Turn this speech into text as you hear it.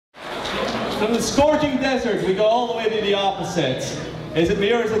From the scorching desert, we go all the way to the opposite. Is it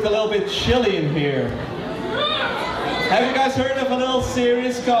me or is it a little bit chilly in here? Have you guys heard of a little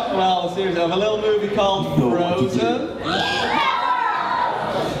series called, a little movie called Frozen?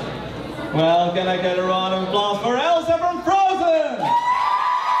 Well, can I get a round of applause for Elsa from Frozen?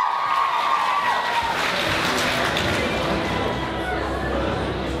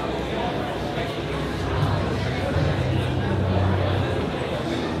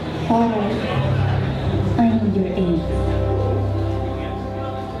 Father, I need your aid.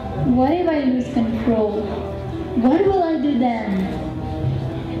 What if I lose control? What will I do then?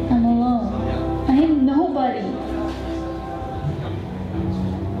 I'm alone. I am nobody.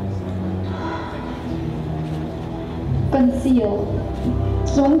 Conceal.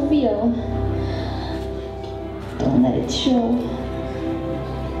 Don't feel. Don't let it show.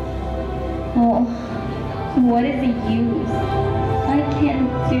 Oh, what is the use? I can't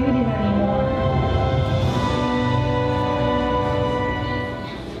do this anymore.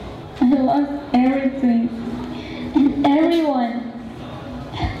 I lost everything and everyone.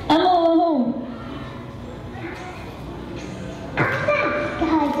 I'm alone.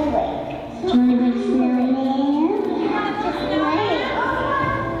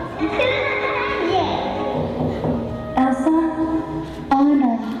 Elsa?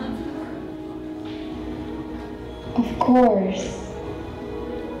 Anna. Of course.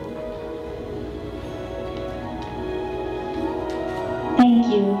 Thank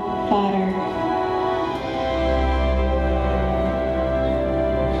you, Father.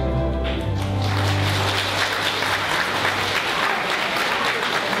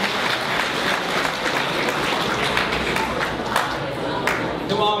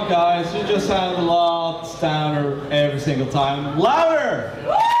 Come on, guys, you just sound a lot downer every single time. Louder!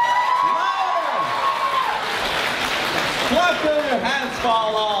 Louder! Clap till your hands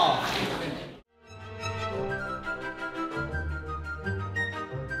fall off.